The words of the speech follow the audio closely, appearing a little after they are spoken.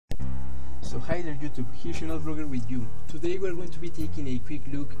So hi there YouTube, here's another vlogger with you. Today we're going to be taking a quick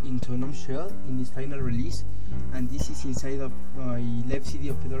look into Gnome Shell in its final release, and this is inside of my live CD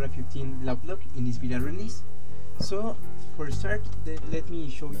of Fedora 15 Lovelock in its beta release. So for a start, let me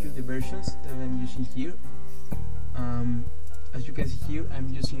show you the versions that I'm using here. As you can see here, I'm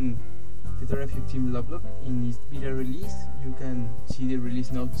using Fedora 15 Lovelock in its beta release. You can see the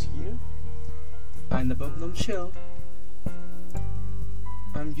release notes here. And about Gnome Shell,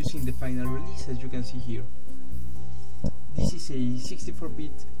 I'm using the final release, as you can see here. This is a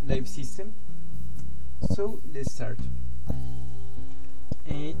 64-bit live system, so let's start.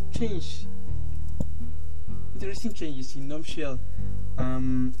 Interesting changes in Gnome Shell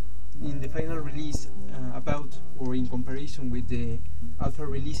in the final release about or in comparison with the alpha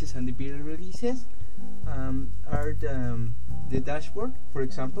releases and the beta releases are the dashboard. For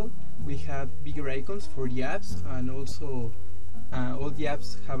example, we have bigger icons for the apps, and also all the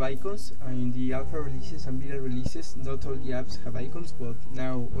apps have icons. In the alpha releases and beta releases, not all the apps have icons, but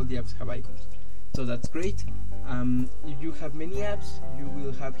now all the apps have icons, so that's great. If you have many apps, you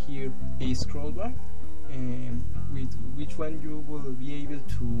will have here a scroll bar with which one you will be able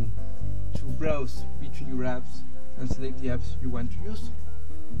to browse between your apps and select the apps you want to use.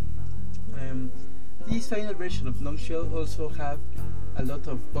 This final version of Gnome Shell also have a lot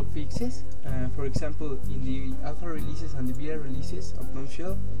of bug fixes. For example, in the alpha releases and the beta releases of Gnome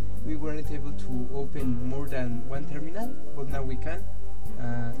Shell, we weren't able to open more than one terminal, but now we can.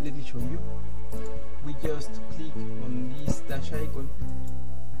 Let me show you. We just click on this dash icon,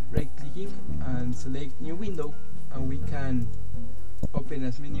 right clicking, and select new window, and we can open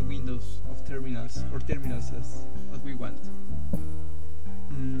as many windows of terminals as we want.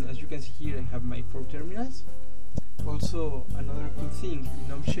 As you can see here, I have my 4 terminals. Also, another cool thing in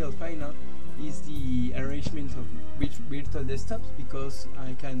Gnome Shell Final is the arrangement of virtual desktops, because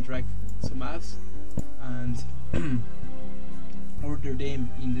I can drag some apps and order them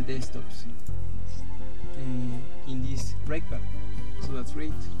in the desktops in this breakpath, so that's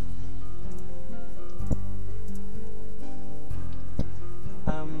great.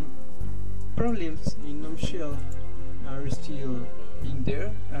 Problems in Gnome Shell are still being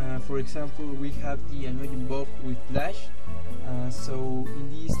there. For example, we have the annoying bug with Flash. So in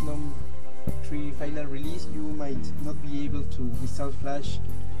this Gnome 3 final release, you might not be able to install Flash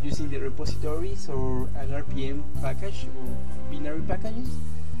using the repositories or an RPM package or binary packages.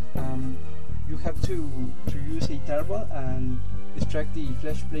 You have to use a tarball and extract the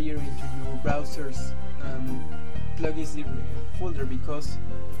Flash player into your browser's plugins folder, because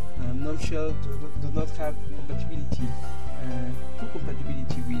Gnome Shell does not have compatibility, full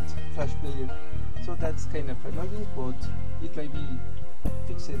compatibility with Flash player. So that's kind of annoying, but it might be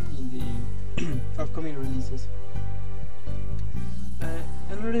fixed in the upcoming releases.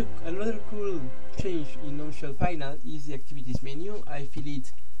 Another cool change in Gnome Shell Final is the activities menu. I feel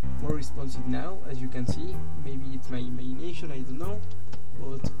it more responsive now, as you can see. Maybe it's my imagination, I don't know,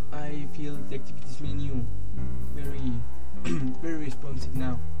 but I feel the activities menu very very responsive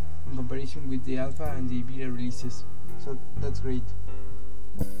now in comparison with the alpha and the beta releases, so that's great.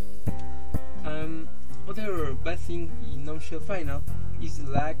 Other bad thing in Gnome Shell Final is the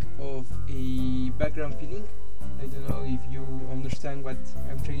lack of a background filling. I don't know if you understand what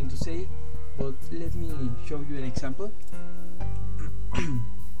I'm trying to say, but let me show you an example.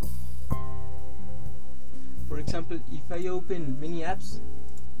 For example, if I open many apps,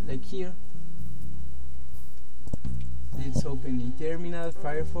 like here, let's open a terminal,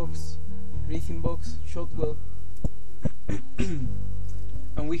 Firefox, Rhythmbox, Shotwell,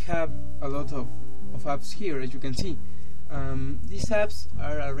 and we have a lot of apps here, as you can see. These apps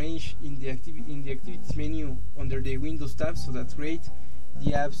are arranged in the activities menu under the Windows tab, so that's great.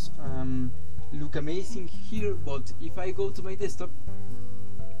 The apps look amazing here, but if I go to my desktop,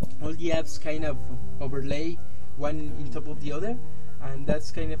 all the apps kind of overlay one on top of the other, and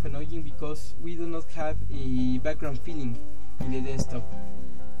that's kind of annoying because we do not have a background filling in the desktop.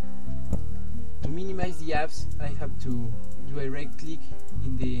 To minimize the apps, I have to do a right click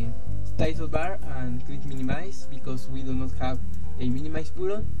in the title bar and click minimize, because we do not have a minimize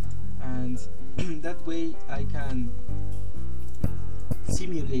button, and that way I can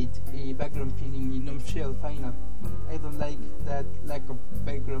simulate a background filling in Gnome Shell Final. I don't like that lack of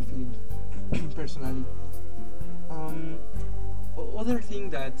background filling personally. Other thing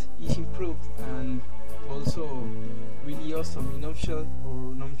that is improved and also really awesome in Gnome Shell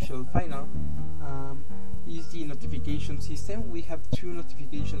or Gnome Shell Final is the notification system. We have 2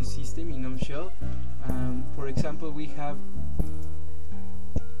 notification systems in Gnome Shell. For example, we have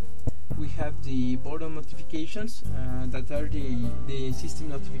the bottom notifications that are the system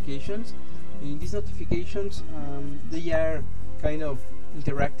notifications, In these notifications, they are kind of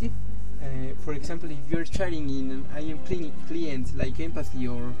interactive. For example, if you're chatting in an IM client like Empathy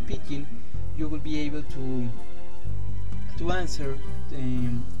or Pidgin, you will be able to answer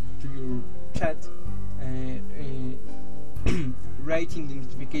to your chat writing the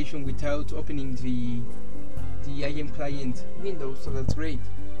notification without opening the IM client window, so that's great.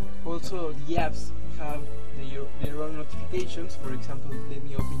 Also, the apps have their own notifications. For example, let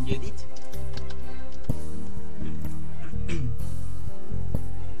me open Gedit.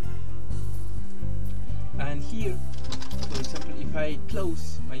 And here, for example, if I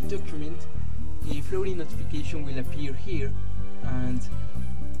close my document, a floating notification will appear here and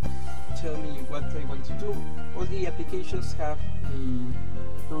tell me what I want to do. All the applications have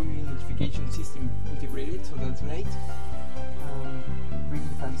a floating notification system integrated, so that's great. Really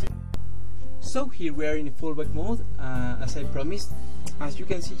fancy. So here we are in fallback mode, as I promised. As you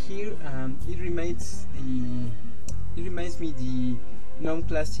can see here, it reminds me the Gnome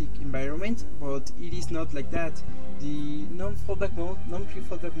Classic environment, but it is not like that. The Gnome fallback mode, Gnome 3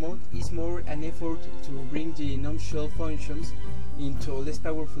 fallback mode, is more an effort to bring the Gnome Shell functions into less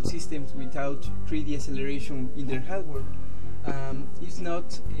powerful systems without 3D acceleration in their hardware. It's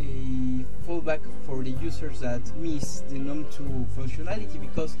not a fallback for the users that miss the Gnome 2 functionality,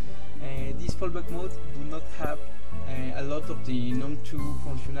 because this fallback mode do not have a lot of the Gnome 2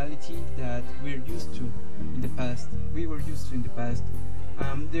 functionality that we're used to in the past.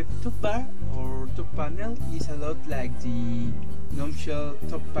 The top bar or top panel is a lot like the Gnome Shell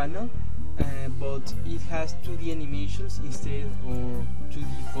top panel, but it has 2D animations instead, or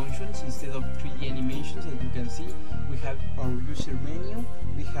 2D functions instead of 3D animations. As you can see, we have our user menu,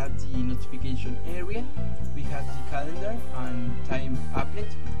 we have the notification area, we have the calendar and time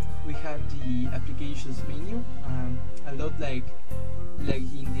applet, we have the applications menu, a lot like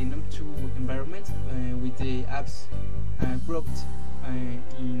in the Gnome 2 environment, with the apps grouped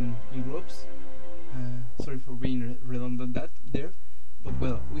in groups. Sorry for being redundant there, but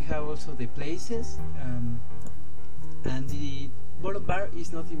well, we have also the places, and the bottom bar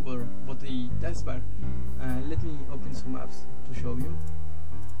is nothing but the taskbar. Let me open some apps to show you.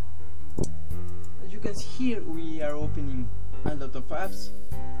 As you can see here, we are opening a lot of apps,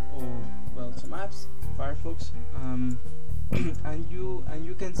 or well, some apps, Firefox, and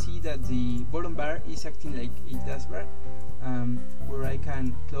you can see that the bottom bar is acting like a taskbar, where I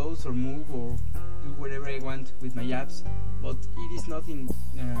can close or move or do whatever I want with my apps, but it is nothing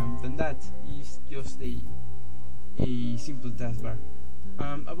than that. It's just a simple taskbar.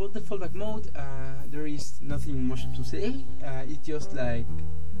 About the fallback mode, there is nothing much to say. It's just like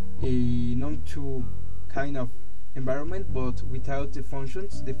a Gnome 2 kind of environment, but without the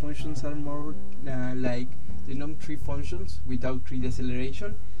functions. The functions are more like the Gnome 3 functions without 3D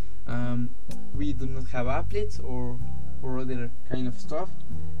acceleration. We do not have applets or other kind of stuff,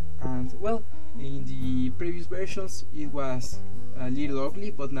 and well, in the previous versions it was a little ugly,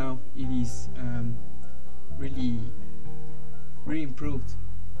 but now it is really improved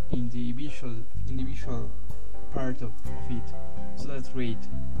in the visual part of it, so that's great.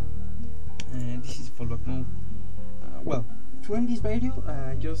 This is fallback mode. Well, to end this video,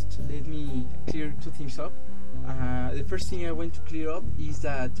 just let me clear two things up. The first thing I want to clear up is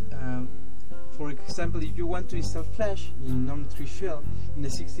that, for example, if you want to install Flash in Gnome 3 Shell in a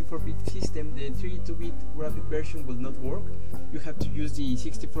 64-bit system, the 32-bit graphic version will not work. You have to use the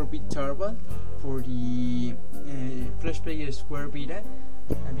 64-bit tarball for the Flash Player Square Beta,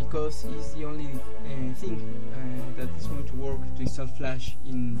 because it's the only thing that is going to work to install Flash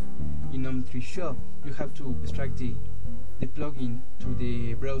in Gnome 3 Shell. You have to extract the plugin to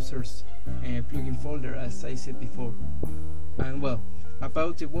the browser's plugin folder, as I said before. And well,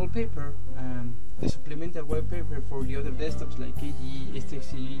 about the wallpaper, the supplemental wallpaper for the other desktops like KDE,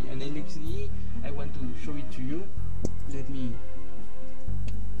 STXDE and LXDE, I want to show it to you. Let me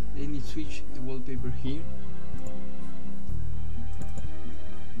switch the wallpaper here.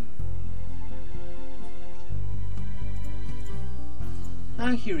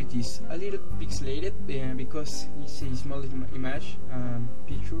 And here it is, a little pixelated because it's a small image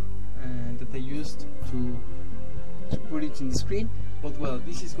picture that I used to put it in the screen. But well,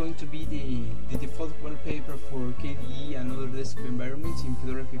 this is going to be the default wallpaper for KDE and other desktop environments in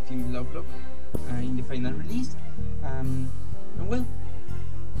Fedora 15 Lovelock in the final release. And well,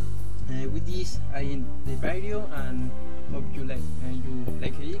 with this I end the video and hope you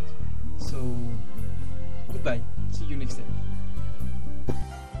like it. So goodbye, see you next time.